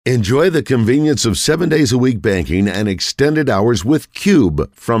Enjoy the convenience of 7 days a week banking and extended hours with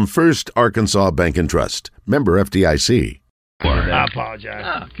Cube from First Arkansas Bank and Trust. Member FDIC. I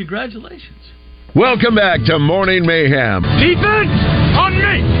apologize. Congratulations. Welcome back to Morning Mayhem. Defense on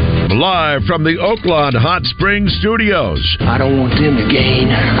me! Live from the Oaklawn Hot Springs Studios. I don't want them to gain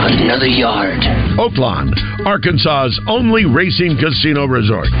another yard. Oaklawn, Arkansas's only racing casino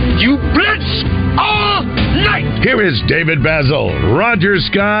resort. You blitz all night! Here is David Basil, Roger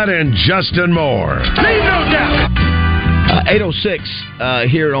Scott, and Justin Moore. Leave no doubt! 8:06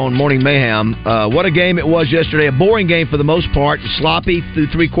 here on Morning Mayhem. What a game it was yesterday. A boring game for the most part. Sloppy through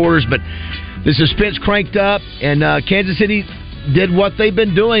three quarters, but the suspense cranked up, and Kansas City did what they've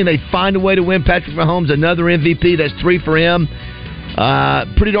been doing. They find a way to win. Patrick Mahomes, another MVP. That's 3 for him.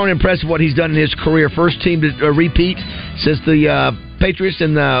 Pretty darn impressive what he's done in his career. First team to repeat since the Patriots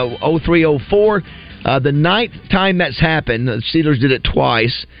in the 03-04. The ninth time that's happened. The Steelers did it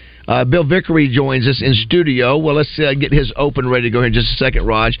twice. Bill Vickery joins us in studio. Well, let's get his open ready to go here in just a second,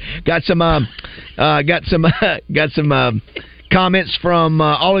 Raj. Got some comments from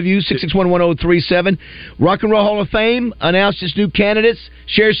all of you. 6611037. Rock and Roll Hall of Fame announced its new candidates.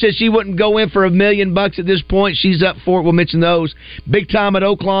 Cher says she wouldn't go in for $1 million at this point. She's up for it. We'll mention those. Big time at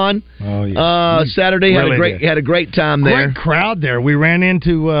Oaklawn. Oh yeah. Saturday had a great time there. Great crowd there. We ran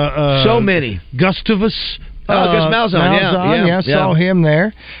into so many. Gustavus. Gus Malzahn. Saw him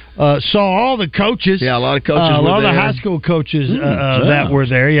there. Saw all the coaches. Yeah, a lot of coaches. A lot of the high school coaches that were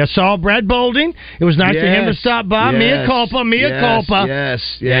there. Yeah, saw Brad Bolding. It was nice for him to stop by. Mia culpa.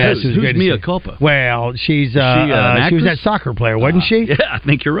 Yes. Who's Mia culpa? Well, she was that soccer player, wasn't she? Yeah, I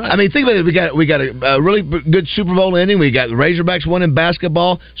think you're right. I mean, think about it. We got a really good Super Bowl ending. We got the Razorbacks won in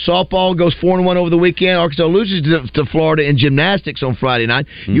basketball. Softball goes 4-1 over the weekend. Arkansas loses to Florida in gymnastics on Friday night.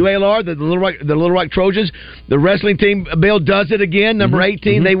 UALR, the Little Rock Trojans, the wrestling team. Bill does it again. Number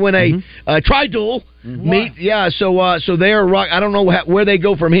 18. They win a tri-dual meet. Yeah, so they are rock. I don't know where they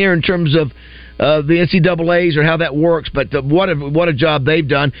go from here in terms of the NCAAs or how that works, but what a job they've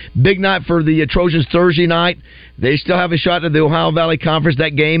done. Big night for the Trojans Thursday night. They still have a shot at the Ohio Valley Conference.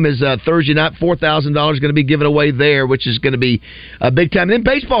 That game is Thursday night. $4,000 going to be given away there, which is going to be a big time. And then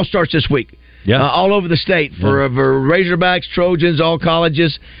baseball starts this week. Yeah, all over the state for Razorbacks, Trojans, all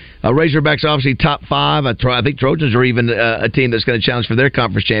colleges. Razorbacks obviously top 5. I think Trojans are even a team that's going to challenge for their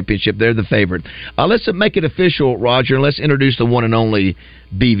conference championship. They're the favorite. Let's make it official, Roger, and let's introduce the one and only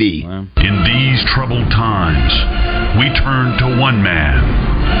BV. Wow. In these troubled times, we turn to one man.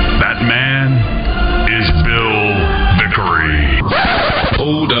 That man is Bill Vickery.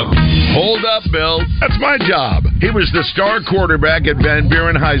 Hold up, Bill. That's my job. He was the star quarterback at Van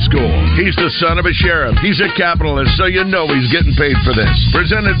Buren High School. He's the son of a sheriff. He's a capitalist, so you know he's getting paid for this.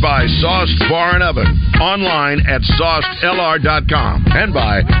 Presented by Sauced Bar and Oven. Online at saucedlr.com. And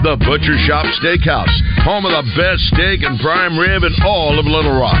by The Butcher Shop Steakhouse. Home of the best steak and prime rib in all of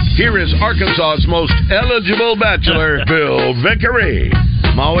Little Rock. Here is Arkansas's most eligible bachelor, Bill Vickery.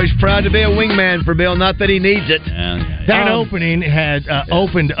 I'm always proud to be a wingman for Bill, not that he needs it. That opening had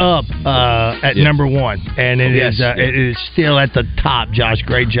opened up at number 1, and it is still at the top, Josh.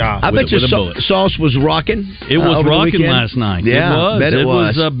 Great job. I bet your sauce was rocking. It was rocking last night. Yeah, it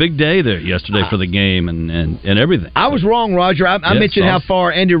was a big day there yesterday for the game and everything. I was wrong, Roger. I mentioned how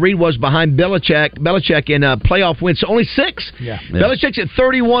far Andy Reid was behind Belichick in playoff wins. Only 6. Yeah. Belichick's at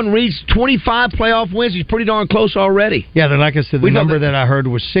 31, Reid's 25 playoff wins. He's pretty darn close already. Yeah, like I said, the number that I heard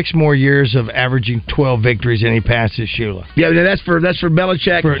was 6 more years of averaging 12 victories, and he passes Shula. Yeah, that's for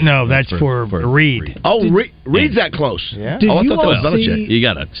Belichick. That's for Reid. Oh, Reid's that close. Yeah. I thought that was Belichick. You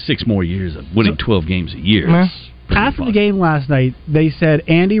got 6 more years of winning 12 games a year. After the game last night, they said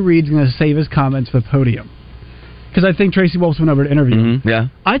Andy Reid's going to save his comments for the podium. Because I think Tracy Wolfson went over to interview him. Yeah.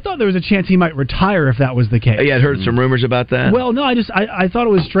 I thought there was a chance he might retire if that was the case. Yeah, I'd heard some rumors about that. Well, no, I thought it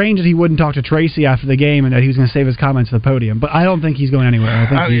was strange that he wouldn't talk to Tracy after the game and that he was going to save his comments for the podium. But I don't think he's going anywhere.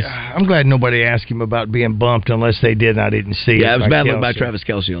 I'm glad nobody asked him about being bumped unless they did and I didn't see it. Yeah, it was bad luck by Travis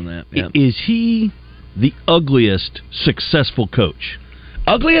Kelce on that. Yeah. Is he the ugliest successful coach?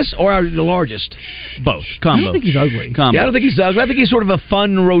 Ugliest or the largest? Both. Combo. I don't think he's ugly. Combo. Yeah, I don't think he's ugly. I think he's sort of a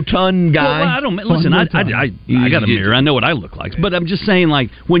fun, rotund guy. Well, I don't listen. I got a mirror. I know what I look like. But I'm just saying, like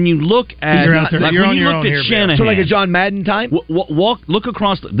when you look at you're on your own here, Shanahan, so like a John Madden type. Look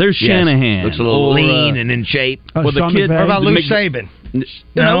across. There's Shanahan. Looks a little lean and in shape. Well, the kid. What about Luke Saban?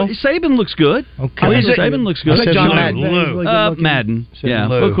 No, Saban looks good. Okay, Saban looks good. John Madden. Madden.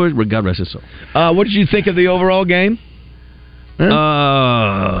 Yeah, of course. God rest his soul. What did you think of the overall game?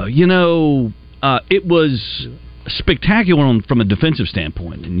 It was spectacular from a defensive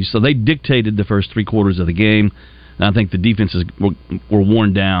standpoint, and so they dictated the first 3 quarters of the game. And I think the defenses were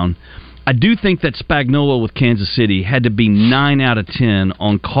worn down. I do think that Spagnuolo with Kansas City had to be 9 out of 10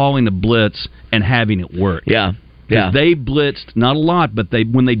 on calling the blitz and having it work. Yeah. They blitzed, not a lot, but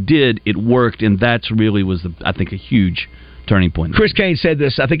when they did, it worked, and that's really was, I think, a huge turning point. Chris Kane said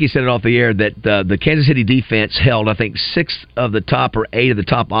this, I think he said it off the air, that the Kansas City defense held, I think, 6 of the top or 8 of the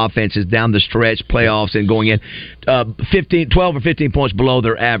top offenses down the stretch, playoffs, and going in 12 or 15 points below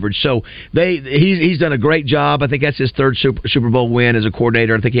their average. So he's done a great job. I think that's his third Super Bowl win as a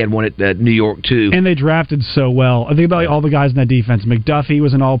coordinator. I think he had one at New York, too. And they drafted so well. I think about all the guys in that defense. McDuffie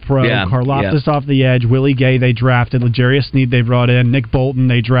was an all-pro. Yeah. Karlaftis off the edge. Willie Gay they drafted. L'Jarius Sneed they brought in. Nick Bolton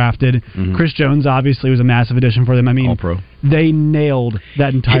they drafted. Mm-hmm. Chris Jones obviously was a massive addition for them. I mean, all-pro. They nailed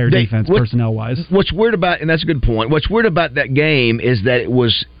that entire defense personnel-wise. What's weird about, and that's a good point, what's weird about that game is that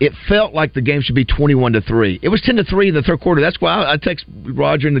it felt like the game should be 21-3. It was 10-3 in the third quarter. That's why I text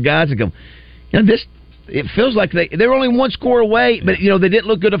Roger and the guys and go, it feels like they were only one score away, but they didn't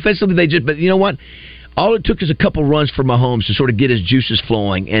look good offensively. But you know what? All it took is a couple runs for Mahomes to sort of get his juices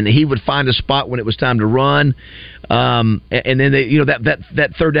flowing, and he would find a spot when it was time to run. And then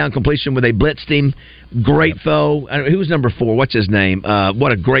that third down completion where they blitzed him, great throw. Who was number 4? What's his name?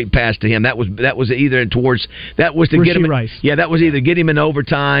 What a great pass to him. That was either towards that was to Rasheed get him. Rice. Yeah, that was either get him in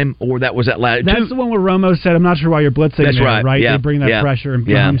overtime or that was that last. That's the one where Romo said, "I'm not sure why you're blitzing." That's there, right. Yeah. They bring that pressure, and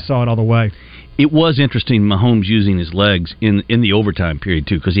Mahomes saw it all the way. It was interesting, Mahomes using his legs in the overtime period,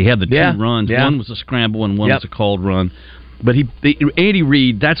 too, because he had the two runs. Yeah. One was a scramble and one was a called run. But Andy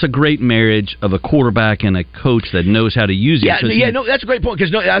Reid, that's a great marriage of a quarterback and a coach that knows how to use it. No, that's a great point,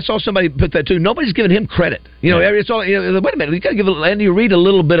 because I saw somebody put that, too. Nobody's giving him credit. It's all, wait a minute, you got to give Andy Reid a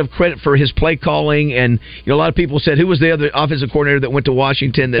little bit of credit for his play calling, and a lot of people said, who was the other offensive coordinator that went to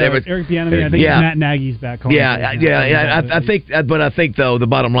Washington? Eric Bieniemy. I think Matt Nagy's back home. I think though the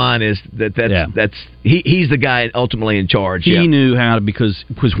bottom line is that's he's the guy ultimately in charge. He knew how to, because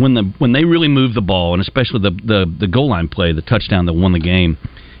when they really moved the ball, and especially the goal line play, the touchdown that won the game,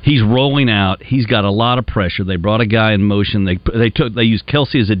 he's rolling out. He's got a lot of pressure. They brought a guy in motion. They used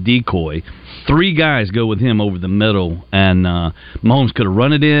Kelsey as a decoy. 3 guys go with him over the middle, and Mahomes could have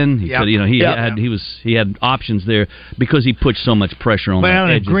run it in. He had options there because he put so much pressure on. Well,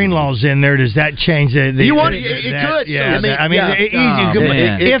 if Greenlaw's in there, does that change it could. Yeah,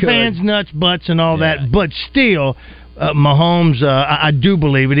 easy. If ands, nuts, butts, and all that, but still. Mahomes, I do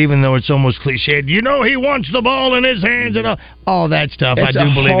believe it, even though it's almost cliched. He wants the ball in his hands and all that stuff. It's I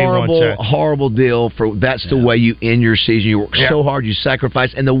do believe he wants that. It's a horrible deal. That's the way you end your season. You work so hard, you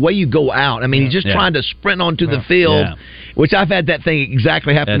sacrifice, and the way you go out. I mean, he's just trying to sprint onto the field, which I've had that thing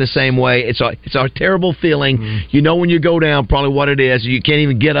exactly happen the same way. It's a terrible feeling. Mm-hmm. When you go down, probably what it is. You can't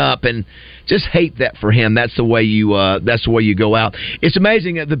even get up, and just hate that for him. That's the way you go out. It's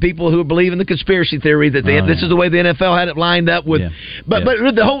amazing that the people who believe in the conspiracy theory that this is the way the NFL had it lined up with. Yeah. But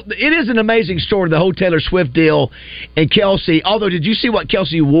it is an amazing story, the whole Taylor Swift deal and Kelsey. Although, did you see what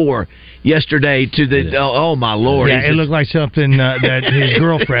Kelsey wore yesterday to the? Oh my Lord! Yeah, it looked like something that his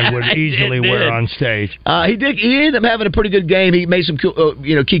girlfriend would easily wear on stage. He did. He ended up having a pretty good game. He made some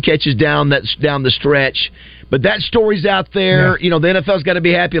key catches down the stretch. But that story's out there. Yeah. The NFL's got to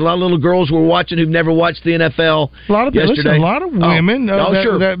be happy. A lot of little girls were watching who've never watched the NFL. A lot of women that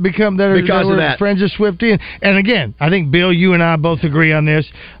are friends of Swiftie. And again, I think Bill, you and I both agree on this.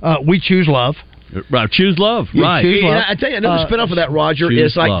 We choose love. Right, choose love. Right. I tell you, another spinoff of that, Roger,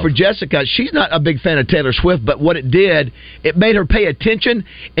 is like love. For Jessica. She's not a big fan of Taylor Swift, but what it did, it made her pay attention.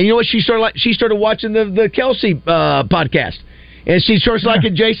 And you know what? She started watching the Kelsey podcast. And she starts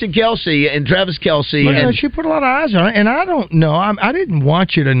liking Jason Kelsey and Travis Kelsey. Well, she put a lot of eyes on it, and I don't know. I didn't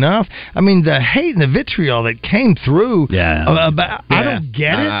watch it enough. I mean, the hate and the vitriol that came through. I don't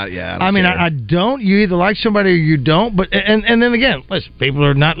get it. I don't. You either like somebody or you don't. But and then again, listen, people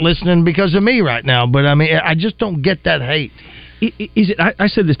are not listening because of me right now. But I mean, I just don't get that hate. Is it? I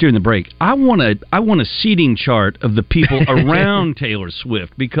said this during the break. I want a seating chart of the people around Taylor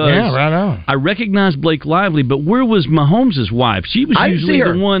Swift because right on. I recognize Blake Lively, but where was Mahomes' wife? She was usually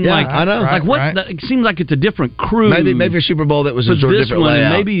the one. I know. Like what? Right. It seems like it's a different crew. Maybe a Super Bowl that was a sort of different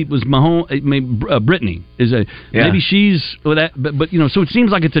layout. Maybe it was Mahomes. Maybe Brittany is a. Yeah. Maybe she's that. But so it seems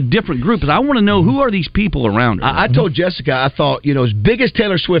like it's a different group. Because I want to know who are these people around her. I told Jessica, I thought as big as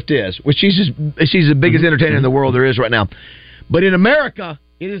Taylor Swift is, which she's the biggest entertainer in the world there is right now. But in America,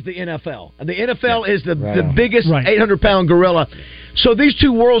 it is the NFL. And the NFL is the biggest 800-pound gorilla. So these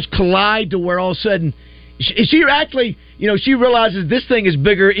two worlds collide to where all of a sudden, she actually, she realizes this thing is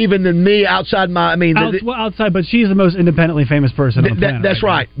bigger even than me outside my. I mean, outside, but she's the most independently famous person on the planet. That's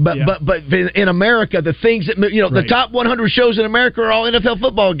right. But in America, the things that the top 100 shows in America are all NFL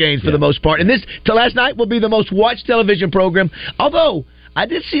football games for the most part. And this to last night will be the most watched television program. Although I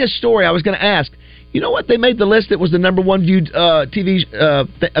did see a story I was going to ask. You know what? They made the list that was the number one viewed TV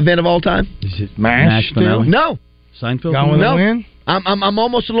event of all time. Is it MASH? No. Seinfeld? Gone with the Wind? I'm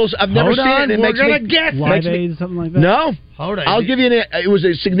almost a little. I've never seen it. We're gonna guess. Live Aid, something like that. No. Hold on. I'll give you it was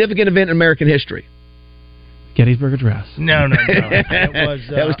a significant event in American history. Gettysburg Address. No.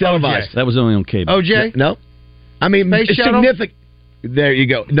 That was televised. That was only on cable. OJ? No. I mean, Space significant. There you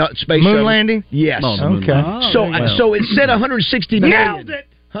go. No, space moon shuttle. landing. Yes. Okay. So it said 160 million. Nailed it.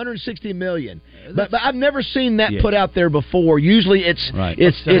 160 million. But I've never seen that put out there before. Usually it's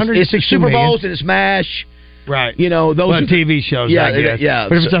Super Bowls and it's MASH. Right. Those TV shows, I guess. Yeah.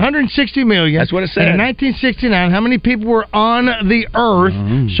 But if it's 160 million, that's what it said. And in 1969, how many people were on the Earth?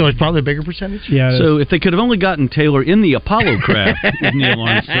 So it's probably a bigger percentage? Yeah. So if they could have only gotten Taylor in the Apollo craft with Neil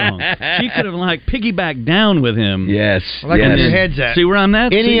Armstrong, she could have piggybacked down with him. Yes. Where your head's at. See where I'm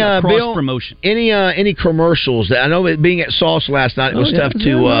at? Any cross promotion. Any commercials? I know it being at Sauce last night, it was tough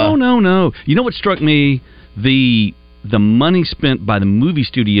to. No. You know what struck me? The money spent by the movie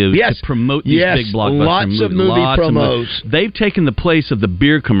studios to promote these big blockbuster lots movies. Of movie promos. They've taken the place of the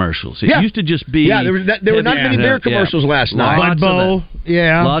beer commovers. It used to just be there were not many beer commercials last night. Bud Bowl,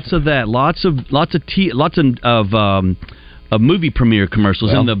 lots of that, lots of movie premiere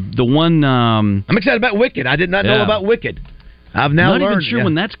commercials, and the one. I'm excited about Wicked. I did not know about Wicked. I've now learned. Not even sure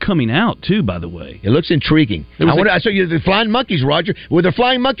when that's coming out, too. By the way, it looks intriguing. I saw you the flying monkeys, Roger. Were the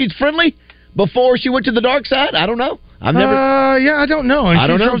flying monkeys friendly before she went to the dark side? I don't know. I've never. I don't know. And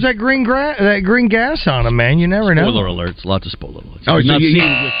she throws that green gas on him, man. You never know. Spoiler alerts. Lots of spoiler alerts. Oh, so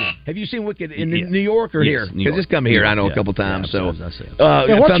Wicked. Have you seen Wicked in New York or here? Because it's come here. I know a couple times. Yeah,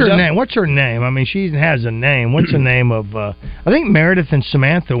 so, what's her name? What's her name? I mean, she has a name. What's the name of? I think Meredith and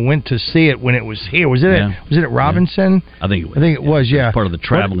Samantha went to see it when it was here. Was it at Robinson? I think it was. it was. Yeah. Part of the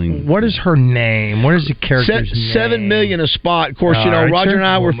traveling. What is her name? What is the character's name? $7 million a spot. Of course, Roger and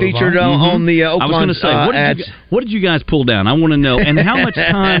I were featured on the Oakland. I was going to say, what did you guys pull down? I want to know. And how much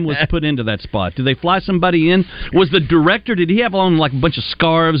time was put into that spot? Did they fly somebody in? Was the director, did he have on a bunch of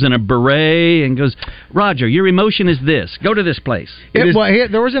scarves and a beret and goes, Roger, your emotion is this. Go to this place. There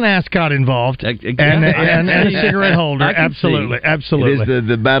was an ascot involved and a cigarette holder. Absolutely. It is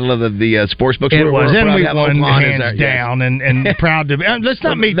the battle of the sports books. It was. And we won hands down and proud to be. Let's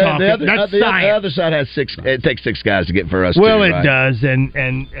not meet talk. That's science. The other side has six. It takes 6 guys to get for us. Well, it does. And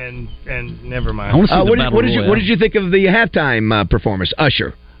never mind. What did you think of the halftime performance,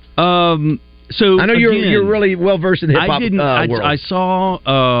 Usher? So I know you're really well versed in hip hop world. I saw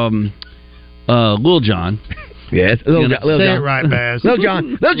Lil Jon. Yes, Lil Jon. Say it right, Baz. Lil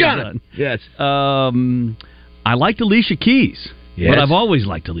Jon. Yes. I liked Alicia Keys. Yes. But I've always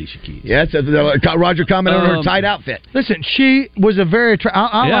liked Alicia Keys. Yes, Roger commented on her tight outfit. Listen, she was a very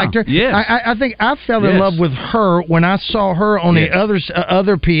I liked her. Yes. I think I fell in love with her when I saw her on the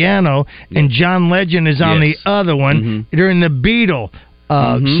other piano, and John Legend is on the other one during the Beatle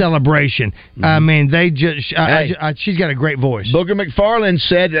celebration. I mean, they just she's got a great voice. Booger McFarlane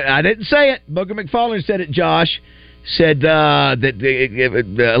said, I didn't say it. Booger McFarlane said it. Josh said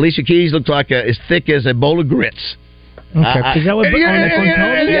that Alicia Keys looked like as thick as a bowl of grits. Okay. Is that what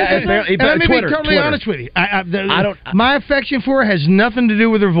let me be totally honest with you. My affection for her has nothing to do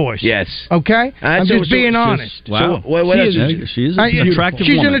with her voice. Yes. Okay? I'm just being honest. Wow. She's an attractive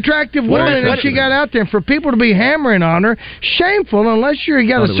woman. She's an attractive woman, and she got out there. And for people to be hammering on her, shameful unless you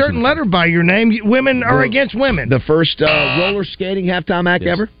got a certain letter by your name. Women are against women. The first roller skating halftime act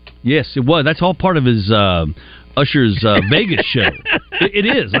ever? Yes, it was. That's all part of his... Usher's Vegas show. It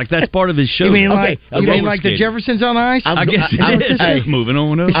is that's part of his show. You mean like the Jeffersons on Ice? I guess it is. Hey, moving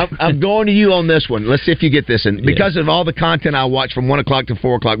on. I'm going to you on this one. Let's see if you get this. And because of all the content I watch from 1 o'clock to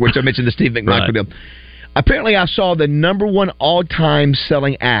 4 o'clock, which I mentioned the Steve McMichael deal. Apparently, I saw the #1 all-time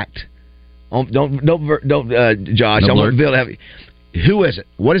selling act. Don't, Josh. I want Bill to have. Who is it?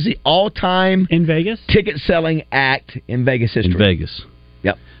 What is the all-time in Vegas ticket selling act in Vegas history? In Vegas.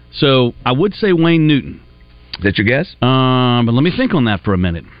 Yep. So I would say Wayne Newton. Is that your guess? But let me think on that for a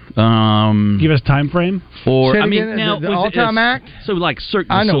minute. Give us time frame. The all-time act. So Cirque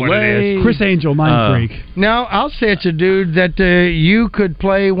du I know Soleil. what it is. Chris Angel, Mind Freak. No, I'll say it's a dude that you could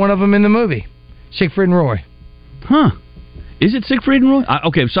play one of them in the movie. Siegfried and Roy. Huh? Is it Siegfried and Roy?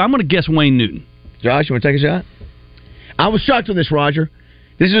 Okay, so I'm going to guess Wayne Newton. Josh, you want to take a shot? I was shocked on this, Roger.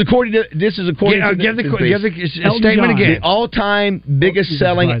 This is according to give the statement again. The all-time biggest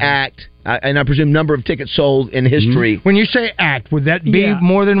selling act, and I presume number of tickets sold in history. When you say act, would that be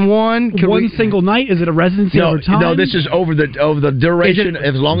more than one? Single night? Is it a residency over time? No, this is over the duration,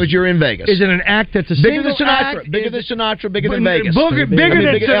 as long as you're in Vegas. Is it an act that's bigger than Sinatra? Bigger than Sinatra, bigger than Vegas. Bigger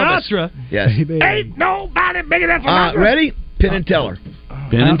than Sinatra? Yes. Ain't nobody bigger than Sinatra. Ready? Penn and Teller.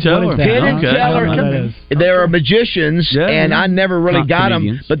 Penn and Teller. Penn and Teller. There are magicians, and I never really got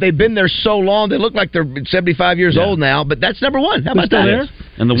them, but they've been there so long, they look like they're 75 years old now, but that's number one. How about that? There?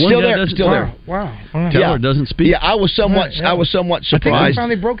 And the one still there. Wow. Teller doesn't speak. Yeah, I was somewhat surprised. I think they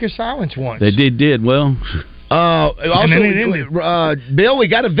finally broke his silence once. They did. Well... Also, Bill, we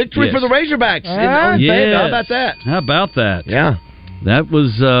got a victory for the Razorbacks. How about that? How about that? Yeah. That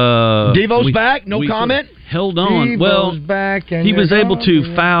was... Devo's back, no comment? Held on. Devo's back, and he was able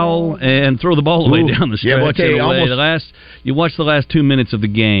to foul and throw the ball away down the stretch. Yeah, well, I tell you, you watch the last 2 minutes of the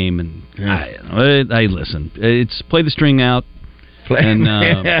game, and hey, listen, it's play the string out. And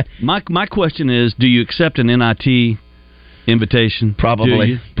my question is, do you accept an NIT invitation?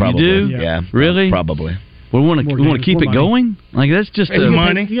 Probably. You do? Yeah. Really? Probably. We want to keep it going. Like that's just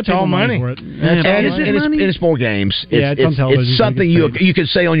money. It's all money. For it. And it's more games. It's something you can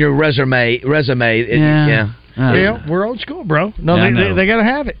say on your resume. Yeah, we're old school, bro. No, they got to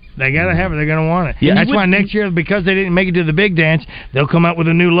have it. They got to have it. They're going to want it. Yeah, that's why next year, because they didn't make it to the big dance, they'll come out with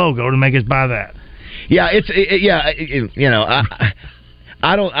a new logo to make us buy that. Yeah,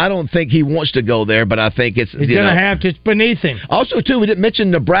 I don't think he wants to go there, but I think he's going to have to. It's beneath him. Also, too, we didn't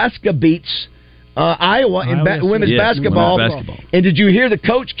mention Nebraska beats Iowa in women's basketball. And did you hear the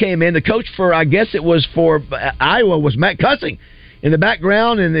coach came in? The coach for, I guess it was for Iowa, was Matt Cussing in the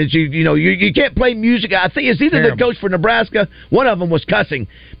background. And you can't play music. I think it's either the coach for Nebraska. One of them was cussing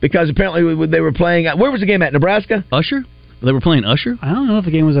because apparently they were playing. Where was the game at? Nebraska? Usher? They were playing Usher? I don't know if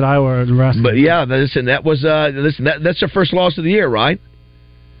the game was at Iowa or Nebraska. But yeah, that was that's their first loss of the year, right?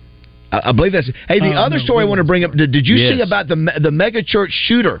 I believe that's. Hey, the other story I want to bring up. Did you see about the mega church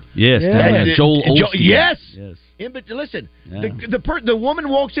shooter? Yes, Joel Osteen. Yes. But listen, the woman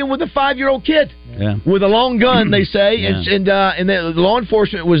walks in with a 5-year-old kid with a long gun. They say, and the law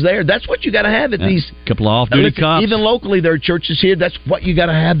enforcement was there. That's what you got to have at these couple of off-duty cops. Even locally, there are churches here. That's what you got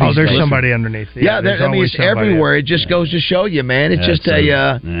to have. There's somebody underneath. It's everywhere. It just goes to show you, man. It's just you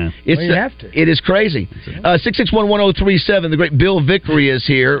have to. It is crazy. 661-1037. The great Bill Vickery is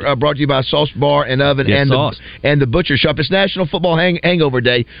here. Brought to you by Sauce Bar and Oven and the Butcher Shop. It's National Football Hangover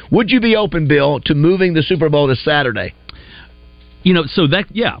Day. Would you be open, Bill, to moving the Super Bowl to Saturday? So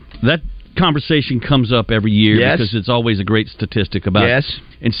that conversation comes up every year because it's always a great statistic about. Yes.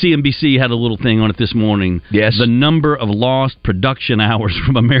 And CNBC had a little thing on it this morning. Yes. The number of lost production hours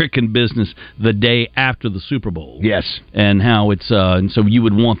from American business the day after the Super Bowl. Yes. And how it's and so you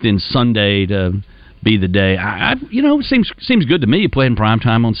would want then Sunday to be the day. It seems good to me. You play in prime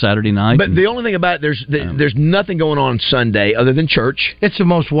time on Saturday night. But the only thing about it, there's nothing going on Sunday other than church. It's the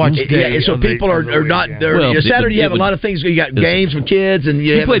most watched day. Yeah, so people are not there. Saturday you have a lot of things. You got games for kids, and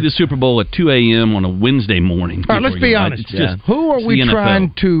you play the Super Bowl at 2 a.m. on a Wednesday morning. All right, let's be honest. Who are we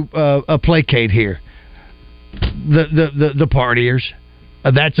trying to placate here? The partiers.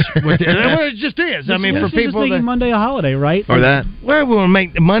 That's what it just is. I mean, for people just making Monday a holiday, right? Or that. Well, we want to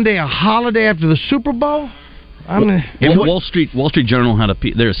make Monday a holiday after the Super Bowl. Wall Street Journal had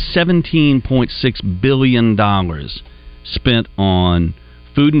there's $17.6 billion spent on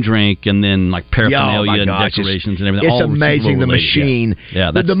food and drink, and then like paraphernalia and decorations and everything. It's amazing, the machine.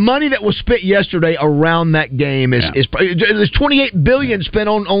 Yeah, the money that was spent yesterday around that game is there's $28 billion spent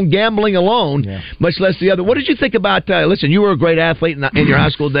on gambling alone, much less the other. What did you think about? Listen, you were a great athlete in your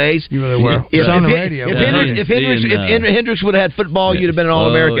high school days. You really were. It's on the radio. If Hendricks would have had football, you'd have been an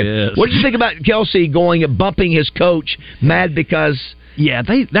All-American. Yes. What did you think about Kelsey bumping his coach, mad because? Yeah,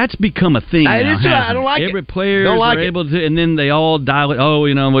 that's become a thing. I don't like Every player are able to, and then they all dial it.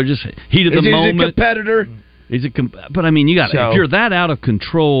 We're just heat of the moment. He's a competitor. But I mean, you got if you're that out of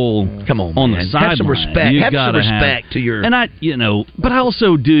control. Come on, man. The sideline, have some respect. Have some respect to your. And but I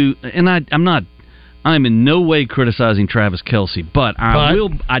also do, and I'm in no way criticizing Travis Kelce, but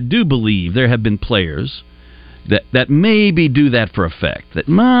I do believe there have been players that maybe do that for effect, that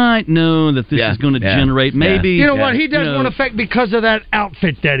might know that this is going to generate maybe. You know what? He does want effect because of that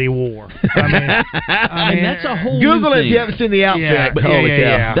outfit that he wore. I mean, that's a whole Google new it thing. if you haven't seen the outfit.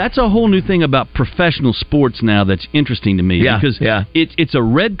 That's a whole new thing about professional sports now that's interesting to me because it's a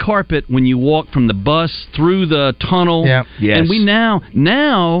red carpet when you walk from the bus through the tunnel. Yeah. Yes. And we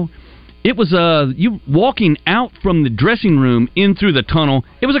now It was you walking out from the dressing room in through the tunnel.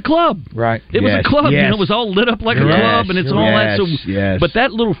 It was a club, right? It was a club. It was all lit up like a club, and it's all that. So, but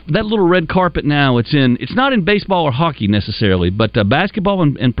that little red carpet now, it's not in baseball or hockey necessarily, but basketball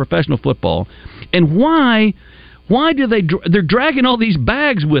and professional football. And why do they're dragging all these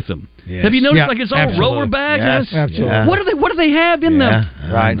bags with them? Yes. Have you noticed it's all roller bags? Yes, absolutely. What do they have in them?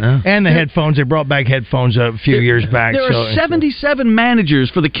 Right. And the headphones. They brought back headphones a few years back. There are 77 managers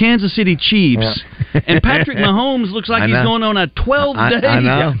for the Kansas City Chiefs, and Patrick Mahomes looks like he's going on a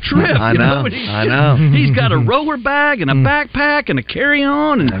 12-day trip. I know. He's got a roller bag and a backpack and a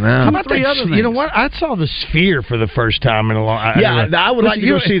carry-on. And how about the other things? You know what? I saw the Sphere for the first time in a long time. I would like to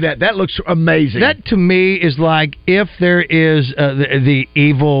go see that. That looks amazing. That, to me, is like if there is the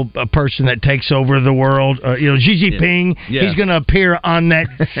evil person that takes over the world, Xi Jinping, he's going to appear on that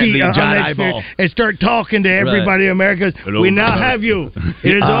feet and start talking to everybody in America. We now have you.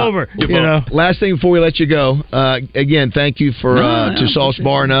 It is over. Last thing before we let you go, again, thank you to Sauce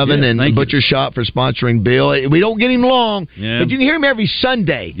Bar and Oven and Butcher Shop for sponsoring Bill. We don't get him long, but you can hear him every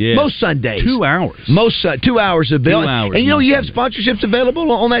Sunday. Most Sundays. 2 hours. 2 hours of Bill. 2 hours. And you have sponsorships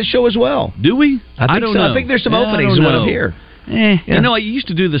available on that show as well. Do we? I don't know. I think there's some openings in what I'm here. I used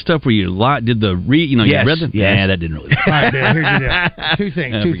to do the stuff where you did the read. You read them. Yeah, that didn't really. All right, here's your deal.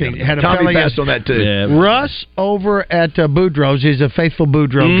 Two things. Had a Tommy passed on that too. Yeah. Russ over at Boudreaux's. He's a faithful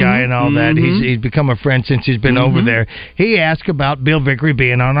Boudreaux guy and all that. He's become a friend since he's been over there. He asked about Bill Vickery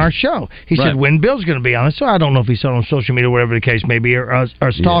being on our show. He said when Bill's going to be on it. So I don't know if he saw it on social media, whatever the case may be, or us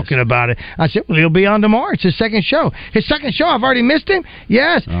talking about it. I said, well, he'll be on tomorrow. It's his second show. His second show. I've already missed him.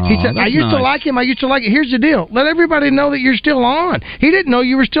 Yes. He said, I used to like him. I used to like it. Here's the deal. Let everybody know that you're still on. He didn't know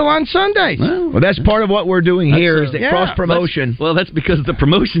you were still on Sundays. Well, that's part of what we're doing here is the cross-promotion. That's because the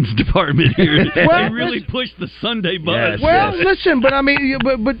promotions department here, they really push the Sunday buzz. Listen, but I mean,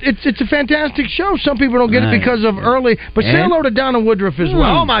 but it's a fantastic show. Some people don't get it because of early. But say hello to Donna Woodruff as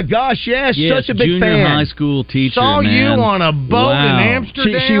well. Oh, my gosh, yes. Such a big junior fan. High school teacher, Saw you on a boat in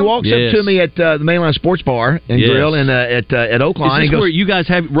Amsterdam. She walks up to me at the Mainline Sports Bar and Grill at Oakland. Is this where you guys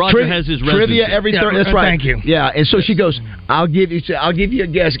have, Roger has his trivia every Thursday. That's right. Thank you. Yeah, and so she goes, I'll give you a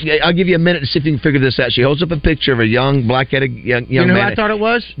guess. I'll give you a minute to see if you can figure this out. She holds up a picture of a young, black-headed young man. You know who I thought it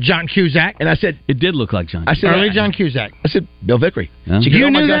was? John Cusack. And I said... It did look like John. I said, early John Cusack. I said, Bill Vickery. She goes,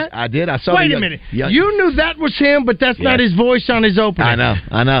 you knew that? I did. I saw Wait a minute. You knew that was him, but that's not his voice on his opening. I know.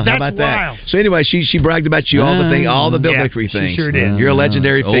 That's How about wild. that? So anyway, she bragged about you, all the Bill Vickery things. She sure did. You're a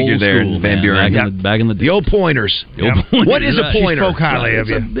legendary figure there in Van Buren. Back in the day. The old pointers. What is a pointer? She spoke highly of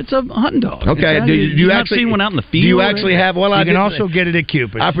you. It's a hunting dog. Okay. Do you actually seen one out in the field? Do you actually have one? You can also get it at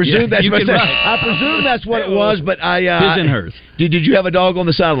Cupid. I presume that's what I presume that's what it was, but his and hers. Did you have a dog on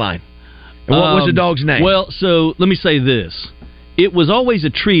the sideline? And what was the dog's name? Well, so let me say this. It was always a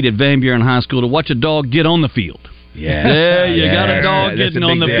treat at Van Buren High School to watch a dog get on the field. Yeah, you got a dog getting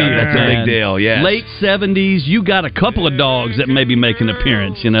on the field. That's a big deal. Yeah. Late 70s, you got a couple of dogs that maybe make an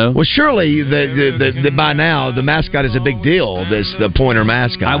appearance. Well, surely the by now the mascot is a big deal. The pointer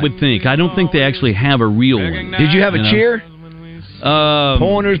mascot. I would think. I don't think they actually have a real one. Did you have a cheer?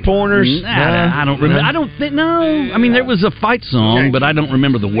 Pointers. I don't remember. I don't think. No, I mean there was a fight song, but I don't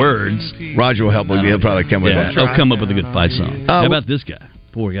remember the words. Roger will help with you. He'll probably come with that. He'll come up with a good fight song. How about this guy?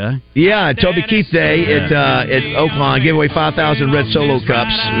 Poor guy. Yeah, Toby Keith Day at Oakland. Gave away 5,000 red Solo cups.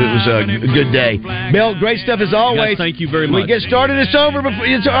 It was a good day. Bill, great stuff as always. Guys, thank you very much. We get started. It's over.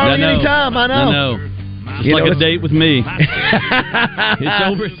 It's early any time. I know. It's like a date with me.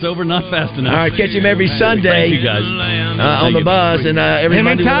 It's over, not fast enough. All right, catch him every Sunday. Thank you guys. On the buzz and every him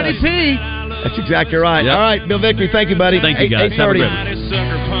Monday. And Connie P. That's exactly right. Yep. All right, Bill Vickery, thank you, buddy. Thank you, guys. 8:30.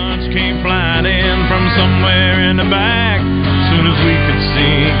 Sucker punch came flying in from somewhere in the back. Soon as we could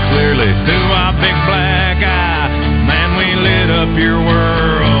see clearly through our big black eye, man, we lit up your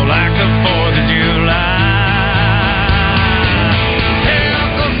world like the 4th of July.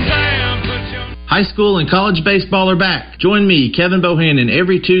 High school and college baseball are back. Join me, Kevin Bohannon,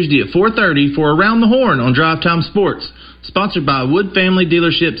 every Tuesday at 4:30 for Around the Horn on Drive Time Sports, sponsored by Wood Family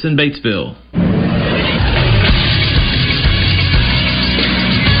Dealerships in Batesville.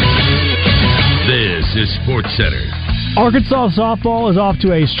 This is Sports Center. Arkansas softball is off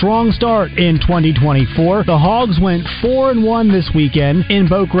to a strong start in 2024. The Hogs went 4-1 this weekend in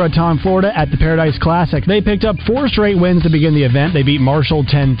Boca Raton, Florida at the Paradise Classic. They picked up 4 straight wins to begin the event. They beat Marshall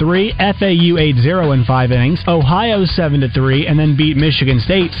 10-3, FAU 8-0 in 5 innings, Ohio 7-3, and then beat Michigan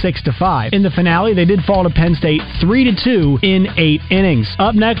State 6-5. In the finale, they did fall to Penn State 3-2 in 8 innings.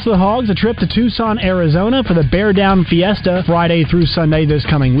 Up next for the Hogs, a trip to Tucson, Arizona for the Bear Down Fiesta. Friday through Sunday this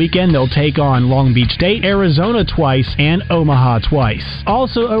coming weekend, they'll take on Long Beach State, Arizona twice, and Omaha twice.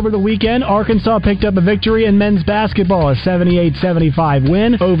 Also over the weekend, Arkansas picked up a victory in men's basketball. A 78-75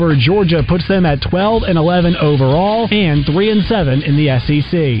 win over Georgia puts them at 12-11 overall and 3-7 in the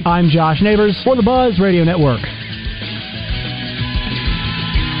SEC. I'm Josh Neighbors for the Buzz Radio Network.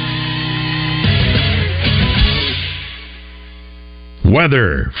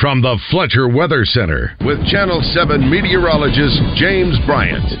 Weather from the Fletcher Weather Center with Channel 7 meteorologist James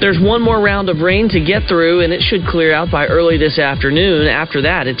Bryant. There's one more round of rain to get through, and it should clear out by early this afternoon. After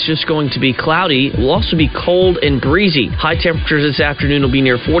that, it's just going to be cloudy. It will also be cold and breezy. High temperatures this afternoon will be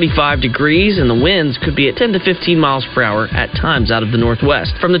near 45 degrees, and the winds could be at 10 to 15 miles per hour at times out of the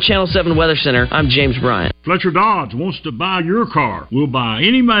northwest. From the Channel 7 Weather Center, I'm James Bryant. Fletcher Dodge wants to buy your car. We'll buy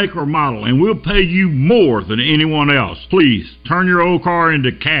any make or model, and we'll pay you more than anyone else. Please, turn your old car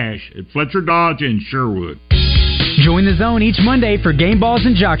into cash at Fletcher Dodge in Sherwood. Join the zone each Monday for game balls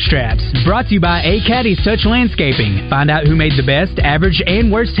and jock straps. Brought to you by A Caddy's Touch Landscaping. Find out who made the best, average, and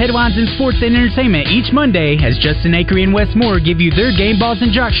worst headlines in sports and entertainment each Monday as Justin Acree and Wes Moore give you their game balls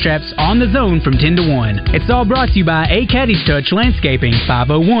and jock straps on the zone from 10 to 1. It's all brought to you by A Caddy's Touch Landscaping,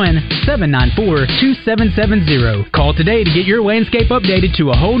 501-794-2770. Call today to get your landscape updated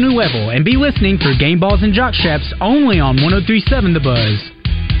to a whole new level and be listening for game balls and jock straps only on 103.7 The Buzz.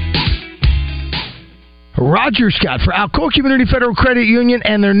 Roger Scott for Alcoa Community Federal Credit Union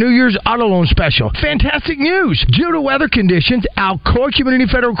and their New Year's Auto Loan Special. Fantastic news! Due to weather conditions, Alcoa Community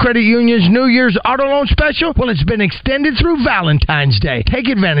Federal Credit Union's New Year's Auto Loan Special, well, it's been extended through Valentine's Day. Take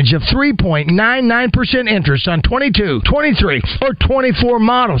advantage of 3.99% interest on 22, 23, or 24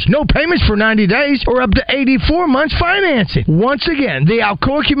 models. No payments for 90 days or up to 84 months financing. Once again, the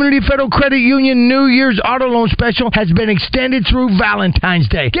Alcoa Community Federal Credit Union New Year's Auto Loan Special has been extended through Valentine's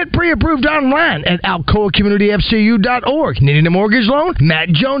Day. Get pre-approved online at AlcoaCommunityFCU.org. Needing a mortgage loan? Matt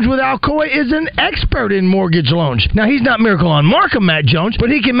Jones with Alcoa is an expert in mortgage loans. Now, he's not Miracle on Markham, Matt Jones, but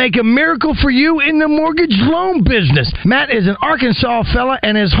he can make a miracle for you in the mortgage loan business. Matt is an Arkansas fella,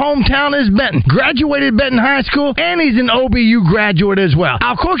 and his hometown is Benton. Graduated Benton High School, and he's an OBU graduate as well.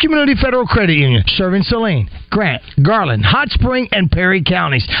 Alcoa Community Federal Credit Union, serving Saline, Grant, Garland, Hot Spring, and Perry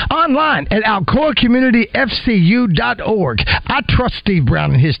counties. Online at AlcoaCommunityFCU.org. I trust Steve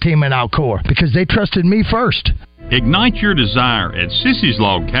Brown and his team at Alcoa because they trusted me first. Ignite your desire at Sissy's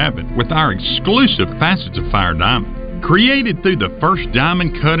Log Cabin with our exclusive Facets of Fire Diamond. Created through the first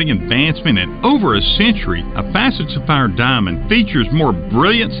diamond cutting advancement in over a century, a Facets of Fire Diamond features more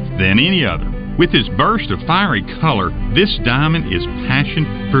brilliance than any other. With its burst of fiery color, this diamond is passion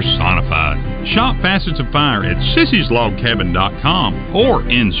personified. Shop Facets of Fire at sissyslogcabin.com or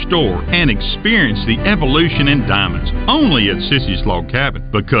in store and experience the evolution in diamonds only at Sissy's Log Cabin,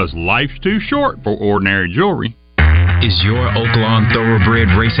 because life's too short for ordinary jewelry. Is your Oaklawn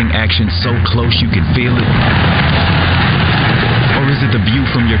Thoroughbred racing action so close you can feel it? Or is it the view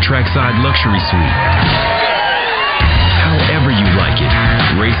from your trackside luxury suite? However you like it,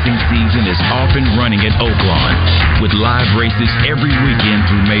 racing season is off and running at Oaklawn with live races every weekend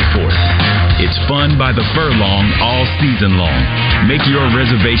through May 4th. It's fun by the furlong all season long. Make your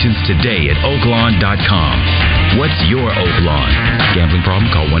reservations today at oaklawn.com. What's your Oaklawn? Gambling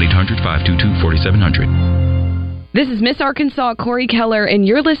problem? Call 1-800-522-4700. This is Miss Arkansas, Corey Keller, and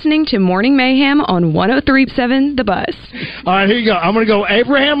you're listening to Morning Mayhem on 103.7 The Buzz. All right, here you go. I'm going to go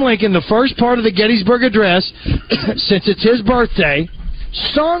Abraham Lincoln, the first part of the Gettysburg Address, since it's his birthday,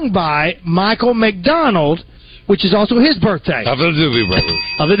 sung by Michael McDonald, which is also his birthday. Of the Doobie Brothers.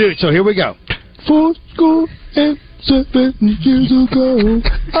 Of the Doobie. So here we go. 47 years ago,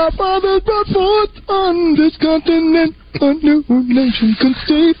 our fathers brought forth on this continent a new nation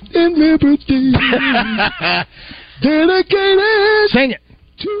conceived in liberty. Dedicated Sing it.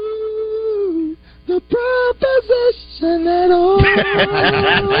 to the proposition that all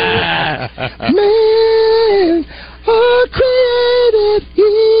men are created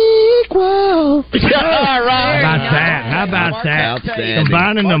equal. All right. How about that?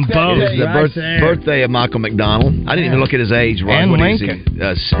 Combining them both. It's the birthday of Michael McDonald. I didn't even look at his age. Right? And what Lincoln.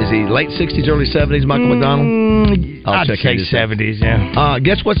 Is he late 60s, early 70s, Michael McDonald? I'd say 70s, yeah.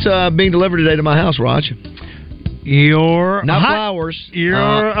 Guess what's being delivered today to my house, Raj? Your not flowers. Your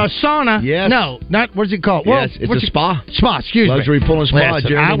a sauna. Yes. No, not what's it called? Yes, it's a spa. Spa. Excuse me. Luxury pool and spa.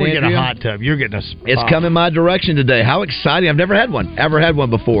 Listen, I would get a hot tub. You're getting a spa. It's coming my direction today. How exciting! I've never had one. Ever had one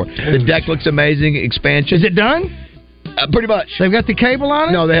before. The deck looks amazing. Expansion. Is it done? Pretty much. They've got the cable on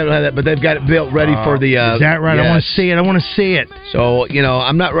it? No, they haven't had that, but they've got it built ready for the... is that right? Yes. I want to see it. So,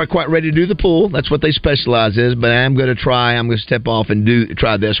 I'm not quite ready to do the pool. That's what they specialize in, but I am going to try. I'm going to step off and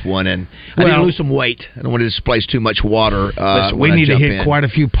try this one. And I need to lose some weight. I don't want to displace too much water. Listen, we need to hit quite a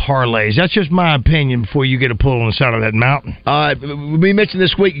few parlays. That's just my opinion before you get a pull on the side of that mountain. We mentioned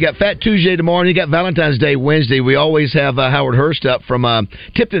this week, you got Fat Tuesday tomorrow, and you got Valentine's Day Wednesday. We always have Howard Hurst up from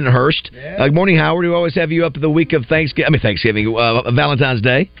Tipton and Hurst. Good morning, Howard. We always have you up the week of Valentine's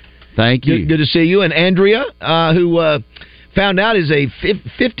Day. Thank you. Good to see you. And Andrea, who found out is a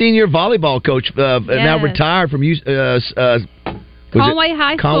 15-year volleyball coach, now retired from Conway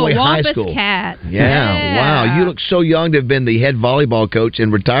High School. Wampus Cat. Yeah. Wow. You look so young to have been the head volleyball coach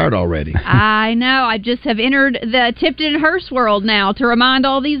and retired already. I know. I just have entered the Tipton and Hurst world now to remind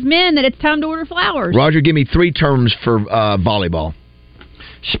all these men that it's time to order flowers. Roger, give me 3 terms for volleyball.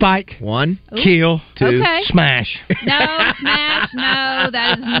 Spike. 1. Kill. 2. Okay. Smash. No, smash. No,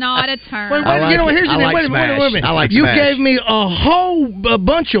 that is not a term. Here's the thing. Wait a minute. I like you smash. gave me a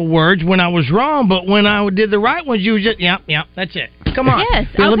bunch of words when I was wrong, but when I did the right ones, you were just, yep, that's it. Come on. Yes.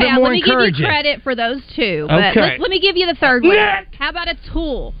 Be a little bit more let me give encouraging. you credit for those 2. But Okay. let me give you the third one. How about a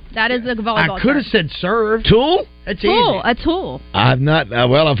tool? That is a volleyball I could have said serve. Tool? That's tool. easy. A tool. I've not.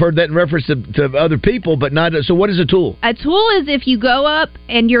 I've heard that in reference to other people, but not. So, what is a tool? A tool is if you go up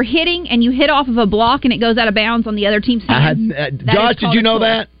and you're hitting and you hit off of a block and it goes out of bounds on the other team's hand. Josh, did you know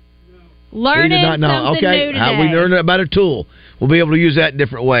that? Learning did not know. something Okay, new today. we learned about a tool. We'll be able to use that in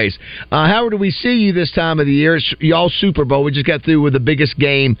different ways. Howard, do we see you this time of the year? It's y'all Super Bowl. We just got through with the biggest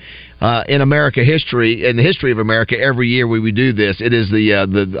game in America history, in the history of America. Every year we do this. It is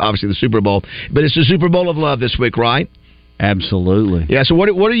the obviously the Super Bowl, but it's the Super Bowl of love this week, right? Absolutely. Yeah. So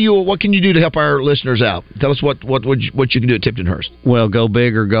what can you do to help our listeners out? Tell us what you can do at Tipton Hurst. Well, go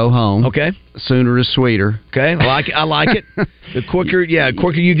big or go home. Okay. Sooner is sweeter. Okay. I like it. The quicker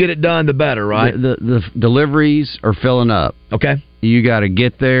you get it done, the better, right? The deliveries are filling up. Okay. You got to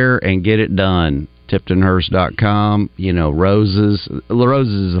get there and get it done. TiptonHurst.com. Roses.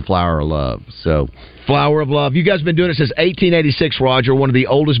 Roses is a flower of love. So. Flower of love. You guys have been doing it since 1886, Roger. One of the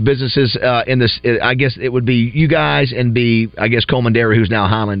oldest businesses in this. I guess it would be you guys and Coleman Dairy, who's now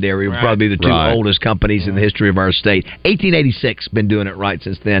Highland Dairy, would probably be the 2 oldest companies in the history of our state. 1886, been doing it right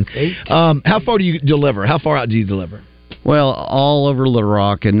since then. How far do you deliver? How far out do you deliver? Well, all over Little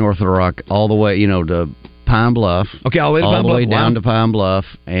Rock and North Little Rock, all the way, to Pine Bluff. Okay, all the way down to Pine Bluff,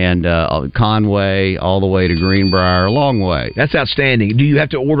 and Conway, all the way to Greenbrier, a long way. That's outstanding. Do you have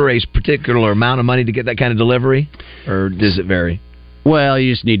to order a particular amount of money to get that kind of delivery, or does it vary? Well,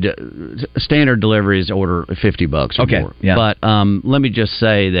 you just need to. Standard deliveries order $50 or more. Yeah. But let me just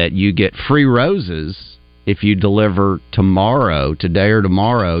say that you get free roses. If you deliver today or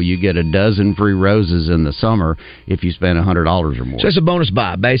tomorrow, you get a dozen free roses in the summer if you spend $100 or more. So it's a bonus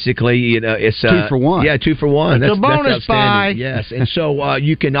buy, basically. It's 2 for 1. Yeah, 2 for 1. It's a bonus buy. Yes, and so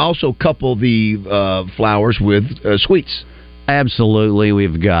you can also couple the flowers with sweets. Absolutely,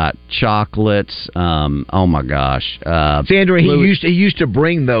 we've got chocolates. Oh my gosh, Sandra, he used to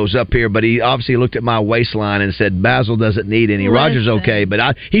bring those up here, but he obviously looked at my waistline and said Basil doesn't need any. Roger's okay,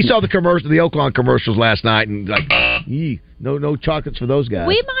 but he saw the Oakland commercials last night and like, no chocolates for those guys.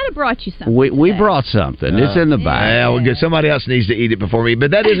 We might have brought you something. We brought something. It's in the bag. Yeah, well, good. Somebody else needs to eat it before me.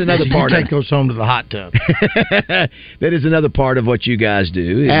 But that is another part. Take those home to the hot tub. That is another part of what you guys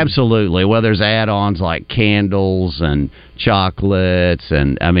do. Absolutely. Well, there's add-ons like candles and chocolates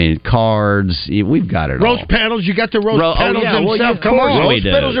and cards. We've got it all. Rose petals. You got the rose petals themselves. Come on, rose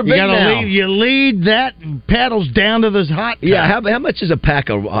petals are big now. You lead that petals down to this hot tub. Yeah. How much is a pack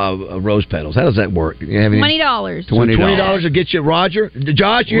of rose petals? How does that work? $20. $20 will get you, Roger.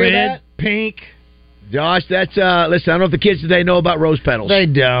 Josh, you hear that? Red, pink. Josh, that's listen. I don't know if the kids today know about rose petals. They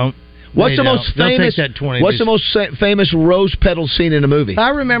don't. What's the most famous rose petal scene in a movie? I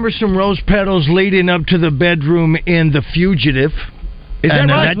remember some rose petals leading up to the bedroom in The Fugitive. Is that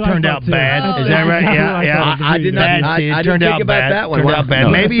right? That turned out bad. Is that right? Yeah. I did not. I didn't think about that one. Turned out bad.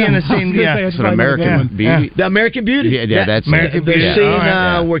 Maybe in a scene. Yeah, it's an American Beauty. The American Beauty. Yeah, that's American Beauty. The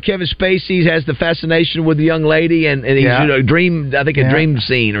scene where Kevin Spacey has the fascination with the young lady, and he's a dream. I think a dream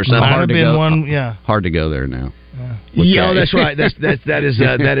scene or something. Might have been one. Yeah. Hard to go there now. Yeah, that's right.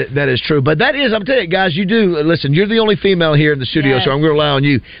 That is true. But that is, I'm telling you guys, you do listen. You're the only female here in the studio, so I'm going to rely on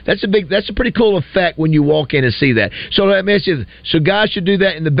you. That's a pretty cool effect when you walk in and see that. So let me ask you: so guys should do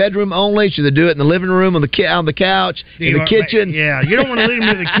that in the bedroom only? Should they do it in the living room, on the couch, in the kitchen? Yeah, you don't want to lead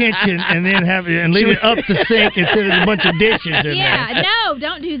them to the kitchen and then leave it up the sink instead of a bunch of dishes in there. Yeah, no,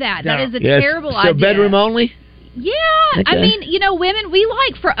 don't do that. That is a terrible idea. So bedroom only. Yeah, Okay. I mean, women, we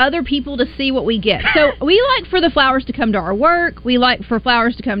like for other people to see what we get. So we like for the flowers to come to our work. We like for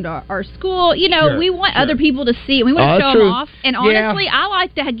flowers to come to our school. We want other people to see it. We want to show them off. And honestly, I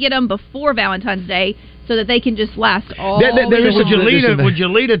like to get them before Valentine's Day so that they can just last all year. Would you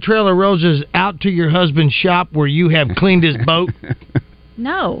lead a trail of roses out to your husband's shop where you have cleaned his boat?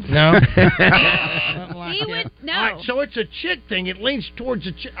 No. No? He would, no. All right, so it's a chick thing. It leans towards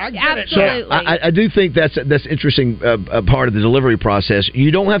a chick. I get Absolutely. it. So I do think that's interesting part of the delivery process.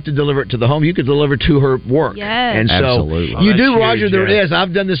 You don't have to deliver it to the home. You could deliver to her work. Yes. And so Absolutely. you do, huge, Roger. There yeah. is.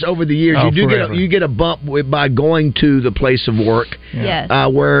 I've done this over the years. Oh, You get a bump by going to the place of work. Yes.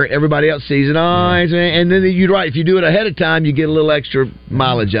 Where everybody else sees it. And then you're right. If you do it ahead of time, you get a little extra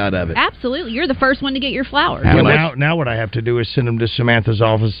mileage out of it. Absolutely. You're the first one to get your flowers. Well, now what I have to do is send them to Samantha's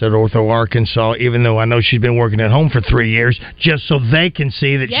office at Ortho, Arkansas, even though I know she's been working at home for 3 years, just so they can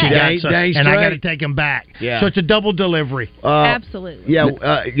see that she got some, and I got to take them back. Yeah. So it's a double delivery. Absolutely. Yeah,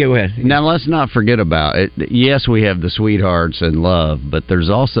 go ahead. Now, let's not forget about it. Yes, we have the sweethearts and love, but there's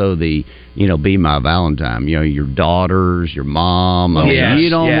also the, Be My Valentine. Your daughters, your mom. You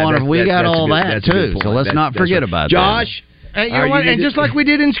don't want to. We got all that, too. So let's not forget about that. Josh? And, and just like we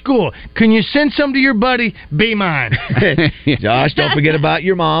did in school, can you send some to your buddy? Be mine. Josh, don't forget about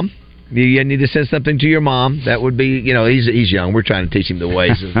your mom. You need to send something to your mom. That would be, he's young. We're trying to teach him the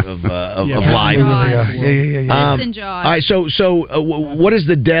ways of life. Listen, Josh. All right, so what is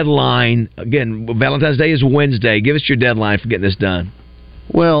the deadline? Again, Valentine's Day is Wednesday. Give us your deadline for getting this done.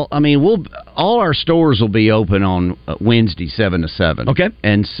 Well, I mean, all our stores will be open on Wednesday, 7 to 7. Okay.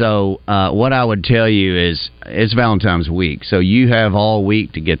 And so what I would tell you is it's Valentine's week, so you have all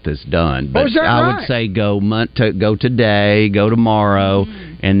week to get this done. But is that I right? would say go today, go tomorrow,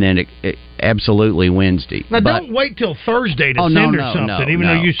 and then absolutely Wednesday. Now, don't wait till Thursday to send her something, even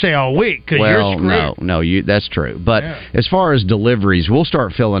though you say all week, because you're screwed. That's true. But as far as deliveries, we'll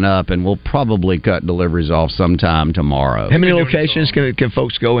start filling up, and we'll probably cut deliveries off sometime tomorrow. How many locations can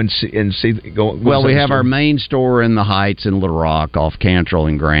folks go and see? Well, we have our main store in the Heights in Little Rock off Cantrell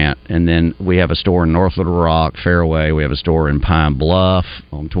and Grant, and then we have a store in North Little Rock, Fairway. We have a store in Pine Bluff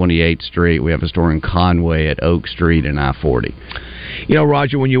on 28th Street. We have a store in Conway at Oak Street and I-40.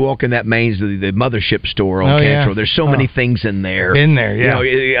 Roger, when you walk in that Maine's, the mothership store on Cantrell, there's so many things in there.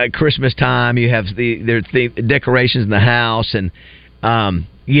 At Christmas time, you have the decorations in the house, and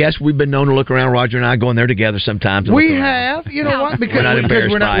yes, we've been known to look around. Roger and I go in there together sometimes. We have, you know what? Because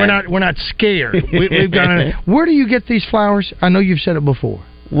we're not scared. We've gone. Where do you get these flowers? I know you've said it before.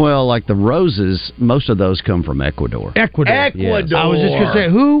 Well, like the roses, most of those come from Ecuador. Ecuador. Yes. I was just going to say,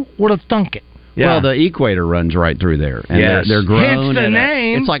 who would have thunk it? Yeah. Well, the equator runs right through there, and they're grown. Hence the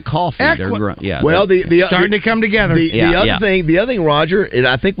name. It's like coffee. They're grown. Yeah. Well, starting to come together. The other thing, Roger, and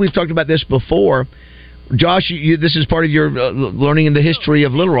I think we've talked about this before. Josh, this is part of your learning in the history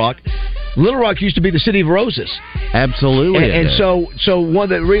of Little Rock. Little Rock used to be the city of roses. Absolutely. And so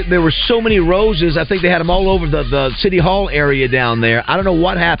there were so many roses. I think they had them all over the city hall area down there. I don't know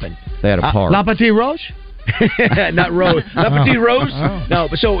what happened. They had a park. La Petite Rose. Not Rose. La Petite Rose? Oh. No,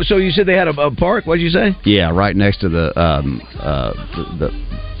 but so you said they had a park? What did you say? Yeah, right next to the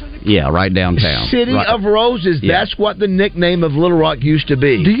right downtown. City of Roses. Yeah. That's what the nickname of Little Rock used to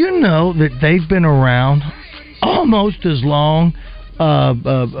be. Do you know that they've been around almost as long,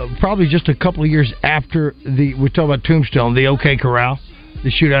 probably just a couple of years after we talk about Tombstone, the OK Corral?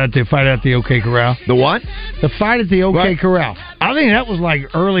 The fight at the OK Corral. The what? The fight at the OK Corral. I think that was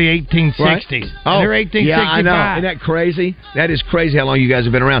like early 1860s. Right. Oh, they're 1865. Yeah, I know. Isn't that crazy? That is crazy how long you guys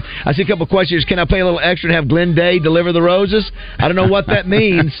have been around. I see a couple of questions. Can I pay a little extra and have Glenn Day deliver the roses? I don't know what that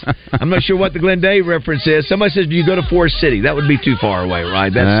means. I'm not sure what the Glenn Day reference is. Somebody says, do you go to Forest City? That would be too far away,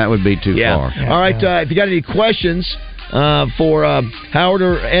 right? That would be too far. All right, if you got any questions for Howard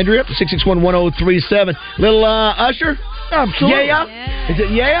or Andrea, 661-1037. Little Usher? Absolutely. Yeah? Is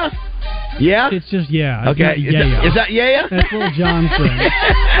it yeah? Yeah? It's just yeah. Okay. Is that yeah? That's Little John saying.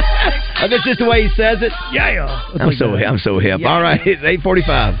 That's just the way he says it? Yeah. I'm so hip. All right,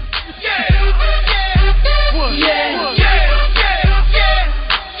 8:45.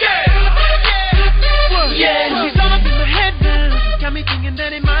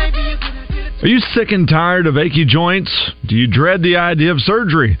 Are you sick and tired of achy joints? Do you dread the idea of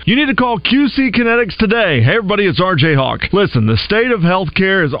surgery? You need to call QC Kinetics today. Hey everybody, it's RJ Hawk. Listen, the state of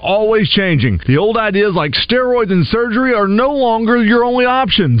healthcare is always changing. The old ideas like steroids and surgery are no longer your only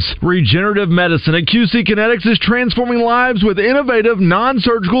options. Regenerative medicine at QC Kinetics is transforming lives with innovative,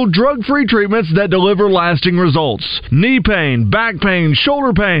 non-surgical, drug-free treatments that deliver lasting results. Knee pain, back pain,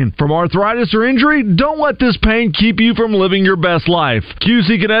 shoulder pain. From arthritis or injury, don't let this pain keep you from living your best life.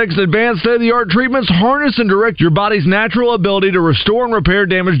 QC Kinetics advanced state-of-the-art treatments harness and direct your body's natural ability to restore and repair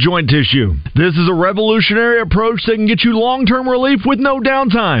damaged joint tissue. This is a revolutionary approach that can get you long-term relief with no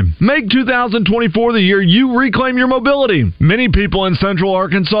downtime. Make 2024 the year you reclaim your mobility. Many people in Central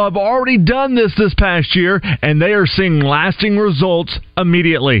Arkansas have already done this past year, and they are seeing lasting results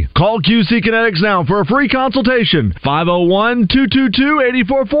immediately. Call QC Kinetics now for a free consultation.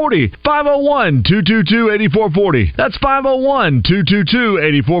 501-222-8440. 501-222-8440. That's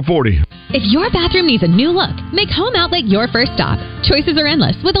 501-222-8440. If your bathroom needs a new look, make Home Outlet your first stop. Choices are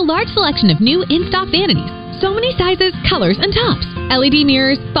endless with a large selection of new in-stock vanities. So many sizes, colors, and tops. LED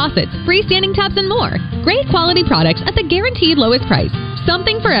mirrors, faucets, freestanding tubs, and more. Great quality products at the guaranteed lowest price.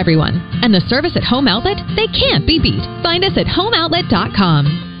 Something for everyone. And the service at Home Outlet, they can't be beat. Find us at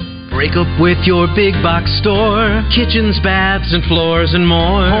homeoutlet.com. Break up with your big box store. Kitchens, baths, and floors, and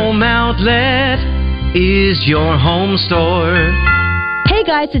more. Home Outlet is your home store. Hey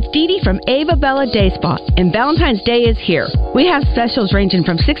guys, it's Dee Dee from Ava Bella Day Spa, and Valentine's Day is here. We have specials ranging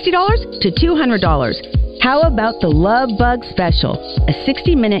from $60 to $200. How about the Love Bug Special, a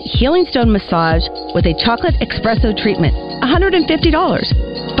 60-minute healing stone massage with a chocolate espresso treatment,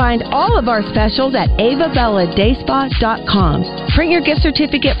 $150. Find all of our specials at avabelladayspa.com. Print your gift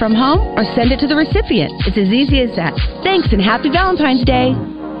certificate from home or send it to the recipient. It's as easy as that. Thanks and happy Valentine's Day.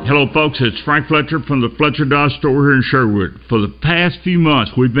 Hello, folks. It's Frank Fletcher from the Fletcher Dodge store here in Sherwood. For the past few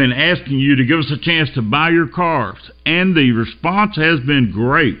months, we've been asking you to give us a chance to buy your cars, and the response has been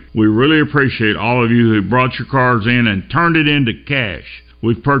great. We really appreciate all of you who brought your cars in and turned it into cash.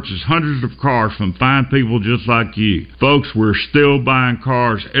 We've purchased hundreds of cars from fine people just like you. Folks, we're still buying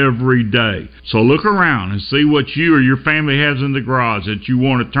cars every day. So look around and see what you or your family has in the garage that you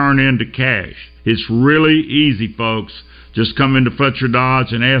want to turn into cash. It's really easy, folks. Just come into Fletcher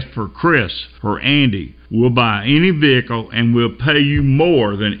Dodge and ask for Chris or Andy. We'll buy any vehicle and we'll pay you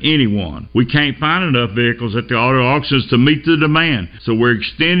more than anyone. We can't find enough vehicles at the auto auctions to meet the demand, so we're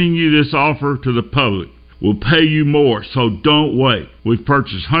extending you this offer to the public. We'll pay you more, so don't wait. We've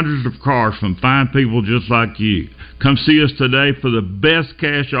purchased hundreds of cars from fine people just like you. Come see us today for the best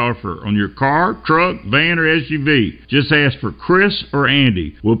cash offer on your car, truck, van, or SUV. Just ask for Chris or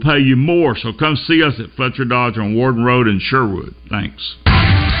Andy. We'll pay you more, so come see us at Fletcher Dodge on Warden Road in Sherwood. Thanks.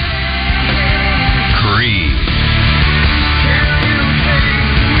 Creed.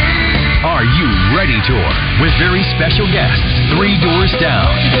 Are You Ready Tour with very special guests, 3 Doors Down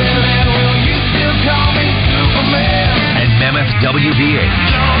and Mammoth WVH.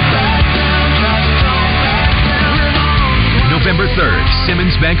 November 3rd,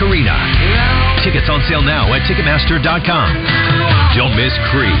 Simmons Bank Arena. Tickets on sale now at Ticketmaster.com. Don't miss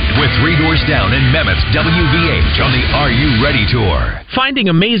Creed with 3 Doors Down and Mammoth WVH on the Are You Ready Tour. Finding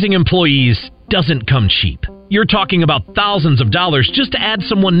amazing employees doesn't come cheap. You're talking about thousands of dollars just to add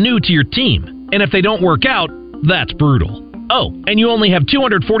someone new to your team. And if they don't work out, that's brutal. Oh, and you only have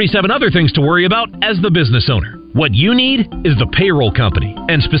 247 other things to worry about as the business owner. What you need is the payroll company.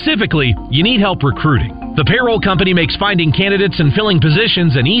 And specifically, you need help recruiting. The payroll company makes finding candidates and filling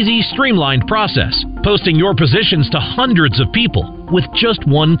positions an easy, streamlined process, posting your positions to hundreds of people with just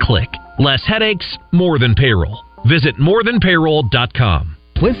one click. Less headaches, more than payroll. Visit morethanpayroll.com.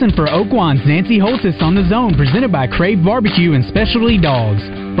 Listen for Oakwan's Nancy Holtis on the Zone, presented by Crave Barbecue and Specialty Dogs.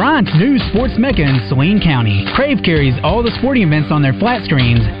 Bryant's new sports mecca in Saline County. Crave carries all the sporting events on their flat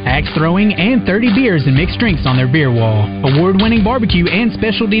screens, axe throwing, and 30 beers and mixed drinks on their beer wall. Award-winning barbecue and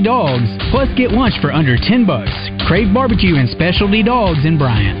specialty dogs. Plus, get lunch for under $10. Crave Barbecue and Specialty Dogs in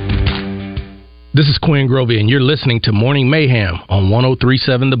Bryant. This is Quinn Grovey, and you're listening to Morning Mayhem on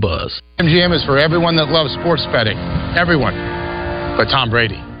 103.7 The Buzz. MGM is for everyone that loves sports betting. Everyone. But Tom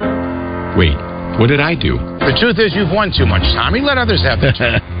Brady. Wait, what did I do? The truth is you've won too much, Tommy. Let others have the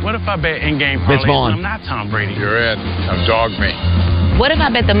truth. What if I bet in-game parlays and I'm not Tom Brady? You're in. Now dog me. What if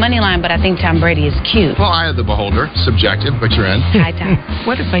I bet the money line, but I think Tom Brady is cute? Well, eye of the beholder. Subjective, but you're in. Hi, Tom.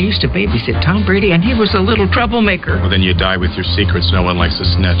 What if I used to babysit Tom Brady and he was a little troublemaker? Well, then you die with your secrets. No one likes a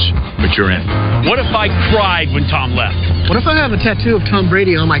snitch, but you're in. What if I cried when Tom left? What if I have a tattoo of Tom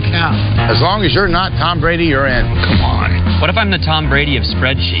Brady on my calf? As long as you're not Tom Brady, you're in. Come on. What if I'm the Tom Brady of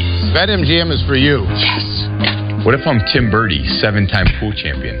spreadsheets? BetMGM is for you. Yes. What if I'm Tim Birdie, 7-time pool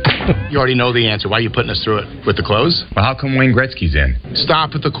champion? You already know the answer. Why are you putting us through it? With the clothes? Well, how come Wayne Gretzky's in?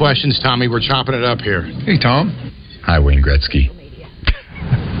 Stop with the questions, Tommy. We're chopping it up here. Hey, Tom. Hi, Wayne Gretzky.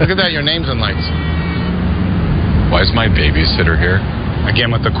 Look at that. Your name's in lights. Why is my babysitter here?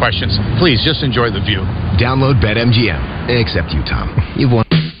 Again with the questions. Please, just enjoy the view. Download BetMGM. Except you, Tom. You've won.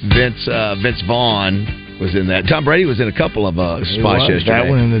 Vince Vaughn was in that. Tom Brady was in a couple of spots yesterday. That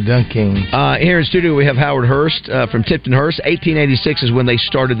one in the Dunk Kings. Here in studio, we have Howard Hurst from Tipton Hurst. 1886 is when they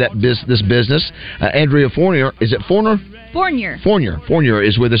started this business. Andrea Fournier. Is it Fournier? Fournier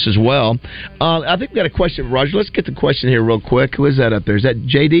is with us as well. I think we got a question, Roger. Let's get the question here real quick. Who is that up there? Is that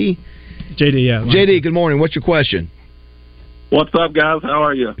JD? JD, yeah. JD, good morning. What's your question? What's up, guys? How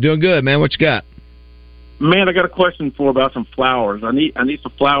are you? Doing good, man. What you got? Man, I got a question about some flowers. I need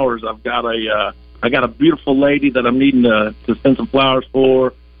some flowers. I got a beautiful lady that I'm needing to send some flowers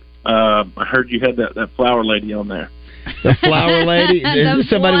for. I heard you had that flower lady on there. The flower lady? Is this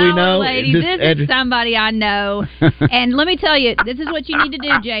somebody we know? Lady. This is somebody I know. And let me tell you, this is what you need to do,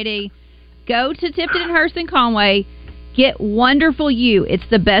 JD. Go to Tipton and Hurst and Conway. Get Wonderful You. It's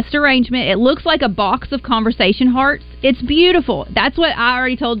the best arrangement. It looks like a box of conversation hearts. It's beautiful. That's what I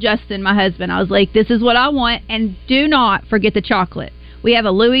already told Justin, my husband. I was like, this is what I want. And do not forget the chocolate. We have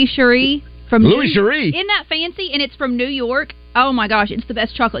a Louis Cherie. Louis Cherie? Isn't that fancy? And it's from New York. Oh, my gosh. It's the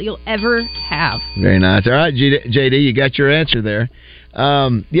best chocolate you'll ever have. Very nice. All right, JD, you got your answer there.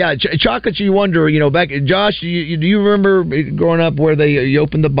 Chocolates, you wonder, back, Josh, do you remember growing up where you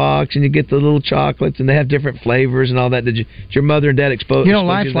open the box and you get the little chocolates and they have different flavors and all that? Did your mother and dad expose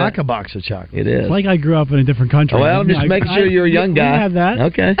life's like a box of chocolate. It is. It's like I grew up in a different country. Well, I'm just making sure you're a young guy. I have that.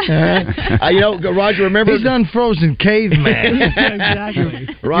 Okay. All right. Roger, remember? He's unfrozen caveman. Exactly.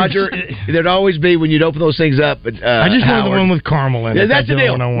 Roger, there'd always be, when you'd open those things up. I just wanted the one with caramel in it. Yeah, that's the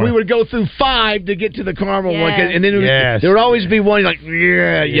deal. We would go through 5 to get to the caramel one. And then there would always be one like,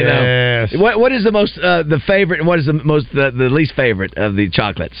 know. What is the most the favorite, and what is the least favorite of the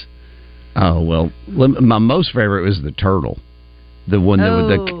chocolates? Oh well, my most favorite was the turtle. The one that with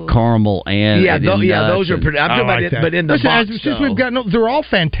the caramel and those are pretty. I'm talking about it, but in the box. Since we've got they're all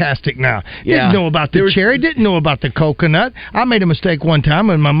fantastic now. Didn't know about the cherry. Didn't know about the coconut. I made a mistake one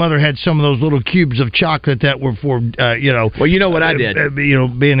time, and my mother had some of those little cubes of chocolate that were for Well, you know what I did.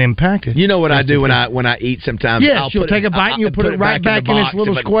 Being impacted. You know what I do when I eat sometimes. Yeah, she'll take a bite and you'll put it right back in its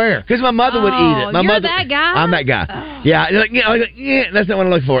little square. Because my mother would eat it. You're that guy. I'm that guy. Oh. Yeah, that's not what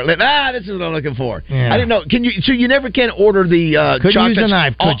I'm looking for. This is what I'm looking for. Yeah. I didn't know. Can you? So you never can order the chocolate. Use a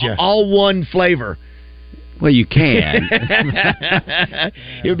knife, could you? All one flavor. Well, you can.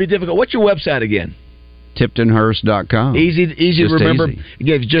 It would be difficult. What's your website again? TiptonHurst.com. Easy to remember. Easy.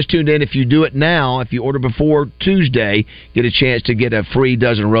 Again, if you just tuned in, if you do it now, if you order before Tuesday, get a chance to get a free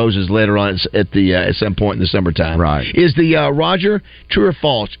dozen roses later on at some point in the summertime. Right. Is the Roger, true or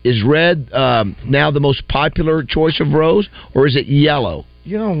false? Is red now the most popular choice of rose, or is it yellow?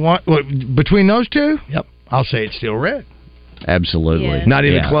 You know what? Between those two, yep, I'll say it's still red. Absolutely. Yeah. Not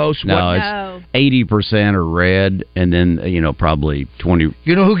even close? No, it's 80% are red, and then, probably 20.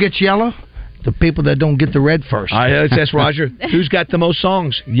 You know who gets yellow? The people that don't get the red first. Let's ask Roger. Who's got the most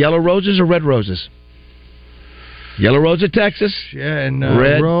songs? Yellow Roses or Red Roses? Yellow Rose of Texas. Yeah, and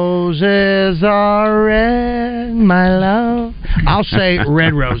red roses are red, my love. I'll say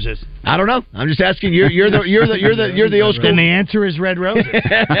Red Roses. I don't know. I'm just asking. You're the old school. And the answer is Red Roses.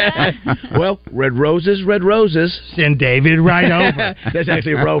 Well, Red Roses. Send David right over. That's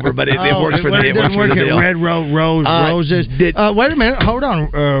actually a Rover, but it works for the deal. It works for the deal. Red Roses. Wait a minute. Hold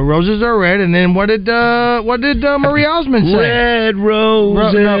on. Roses are red, and then what did Marie Osmond say? Red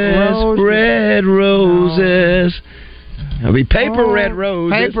roses. Red roses. It'll be red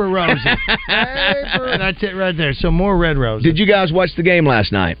roses. Paper roses. Paper. That's it right there. So more red roses. Did you guys watch the game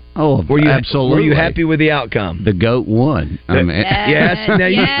last night? Oh, absolutely. Were you happy with the outcome? The GOAT won. Yes. Now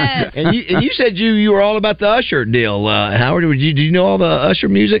you said you were all about the Usher deal. Howard, did you know all the Usher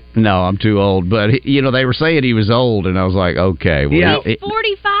music? No, I'm too old. But they were saying he was old, and I was like, okay. Well, he's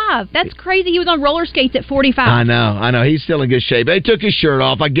 45. That's crazy. He was on roller skates at 45. I know. He's still in good shape. He took his shirt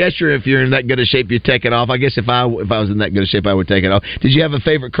off. I guess if you're in that good a shape, you take it off. I guess if I was in that good a shape, I would take it off. Did you have a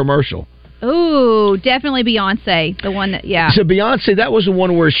favorite commercial? Ooh, definitely Beyonce. The one that, So Beyonce, that was the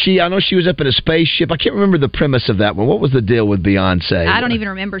one where I know she was up in a spaceship. I can't remember the premise of that one. What was the deal with Beyonce? I don't even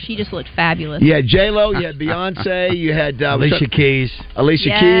remember. She just looked fabulous. You had J-Lo, you had Beyonce, you had Alicia Keys.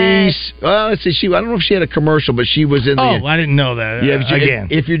 Keys. Well, let's see. I don't know if she had a commercial, but she was in the... Oh, I didn't know that. Again.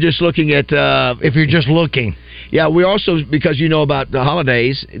 If you're just looking at... if you're just looking... Yeah, we also, because you know about the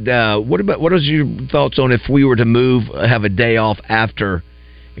holidays, what are your thoughts on if we were to have a day off after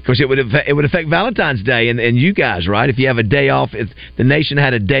Because it would affect Valentine's Day and you guys, right? If you have a day off, if the nation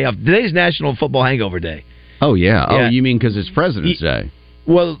had a day off. Today's National Football Hangover Day. Oh, yeah. Oh, you mean because it's President's Day?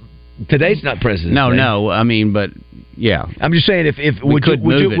 Well, today's not President's Day. No. I mean, but yeah. I'm just saying, would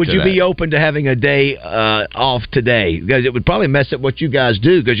you be open to having a day off today? Because it would probably mess up what you guys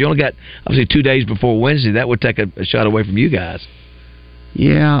do. Because you only got obviously 2 days before Wednesday. That would take a shot away from you guys.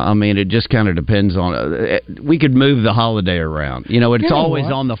 Yeah, I mean, it just kind of depends on. We could move the holiday around. It's always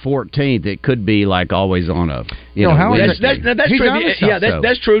on the 14th. It could be like always on a. That's true. Yeah,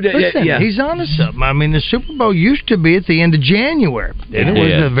 that's true. Listen, he's on to something. I mean, the Super Bowl used to be at the end of January. It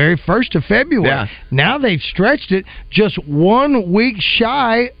was the very 1st of February. Yeah. Now they've stretched it just 1 week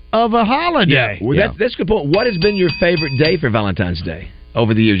shy of a holiday. Yeah. Well, that's a good point. What has been your favorite day for Valentine's Day?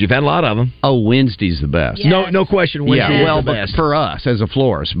 Over the years, you've had a lot of them. Oh, Wednesday's the best. Yes. No question. Wednesday is the best for us as a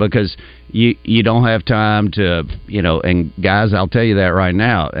florist because you don't have time to And guys, I'll tell you that right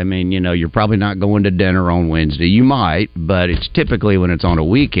now. I mean, you're probably not going to dinner on Wednesday. You might, but it's typically when it's on a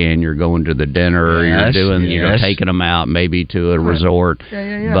weekend, you're going to the dinner. Or you're doing, taking them out maybe to a resort.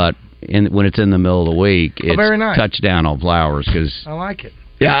 Yeah. But when it's in the middle of the week, it's very nice. Touchdown on flowers because I like it.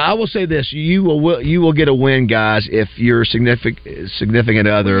 Yeah, I will say this: you will get a win, guys, if your significant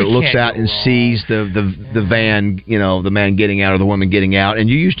other looks out and sees the van, the man getting out or the woman getting out.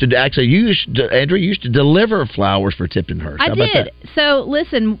 And Andrew used to deliver flowers for Tiptonhurst. I did. So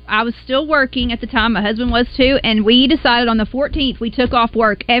listen, I was still working at the time. My husband was too, and we decided on the 14th we took off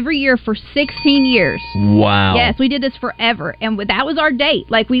work every year for 16 years. Wow. Yes, we did this forever, and that was our date.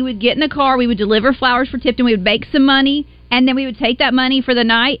 Like we would get in a car, we would deliver flowers for Tipton, we would make some money. And then we would take that money for the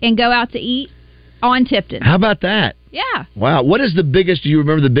night and go out to eat on Tipton. How about that? Yeah. Wow. What is the biggest? Do you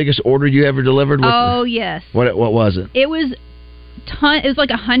remember the biggest order you ever delivered? Yes. What was it? It was It was like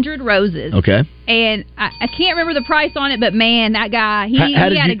 100 roses. Okay. And I can't remember the price on it, but man, that guy, he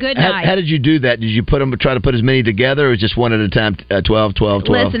had a good night. How did you do that? Did you try to put as many together, or was just one at a time, 12?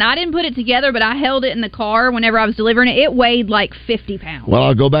 Listen, I didn't put it together, but I held it in the car whenever I was delivering it. It weighed like 50 pounds. Well,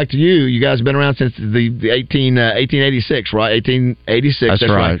 I'll go back to you. You guys have been around since the 1886, right? 1886.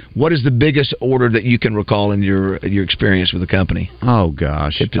 That's right. What is the biggest order that you can recall in your experience with the company? Oh,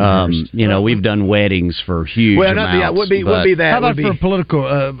 gosh. We've done weddings for huge amounts. Would be that. How about for political,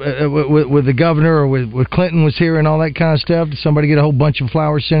 with the governor or with Clinton was here and all that kind of stuff? Did somebody get a whole bunch of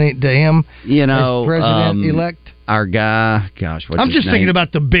flowers sent to him as president-elect? Our guy, what's his I'm just name? Thinking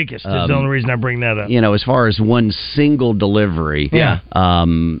about the biggest. Is the only reason I bring that up. As far as one single delivery, I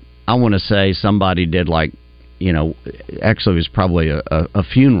want to say somebody did actually it was probably a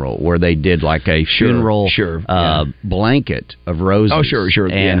funeral where they did like a funeral blanket of roses. Oh, sure.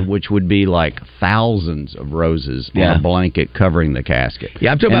 And which would be like thousands of roses on a blanket covering the casket.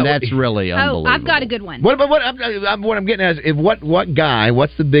 Yeah, I'm talking about that's really unbelievable. Oh, I've got a good one. What I'm getting at is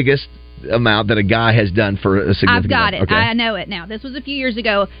what's the biggest amount that a guy has done for a significant I've got it. Okay. I know it now. This was a few years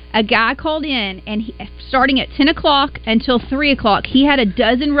ago. A guy called in, and starting at 10 o'clock until 3 o'clock, he had a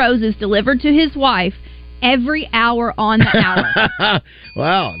dozen roses delivered to his wife every hour on the hour.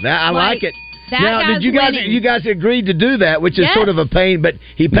 Wow, I like it. Now, did you guys agreed to do that, which is sort of a pain, but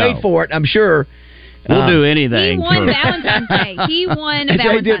he paid for it, I'm sure. We'll do anything. He won Valentine's Day. He won Valentine's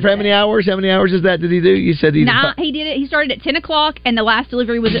Day. He did it for how many hours? How many hours is that? Did he do? You said he did. He did it. He started at 10 o'clock, and the last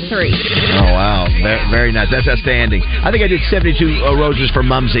delivery was at 3. Oh, wow. Very nice. That's outstanding. I think I did 72 roses for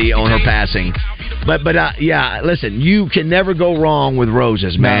Mumsy on her passing. But listen, you can never go wrong with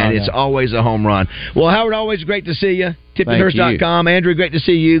roses, man. It's always a home run. Well, Howard, always great to see you. Tiptonhurst.com. Andrew, great to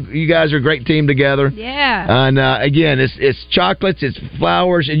see you. You guys are a great team together. Yeah. And again, it's chocolates, it's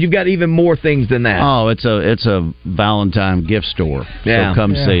flowers, and you've got even more things than that. Oh, it's a Valentine gift store. So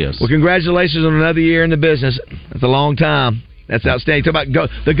come see us. Well, congratulations on another year in the business. That's a long time. That's outstanding. Talk about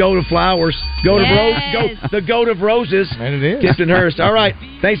the goat of flowers, the goat of roses. And it is. Tiptonhurst. All right.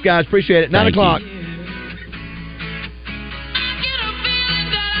 Thanks, guys. Appreciate it. 9 o'clock.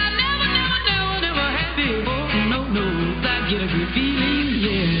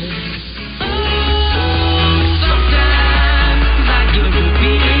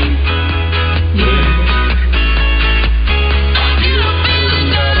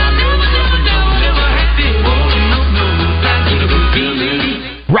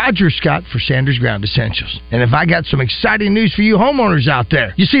 Roger Scott for Sanders Ground Essentials. And if I got some exciting news for you homeowners out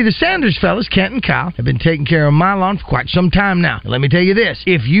there. You see, the Sanders fellas, Kent and Kyle, have been taking care of my lawn for quite some time now. And let me tell you this,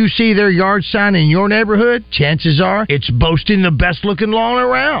 if you see their yard sign in your neighborhood, chances are it's boasting the best looking lawn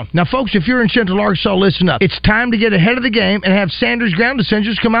around. Now, folks, if you're in Central Arkansas, listen up. It's time to get ahead of the game and have Sanders Ground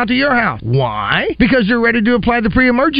Essentials come out to your house. Why? Because they're ready to apply the pre-emergency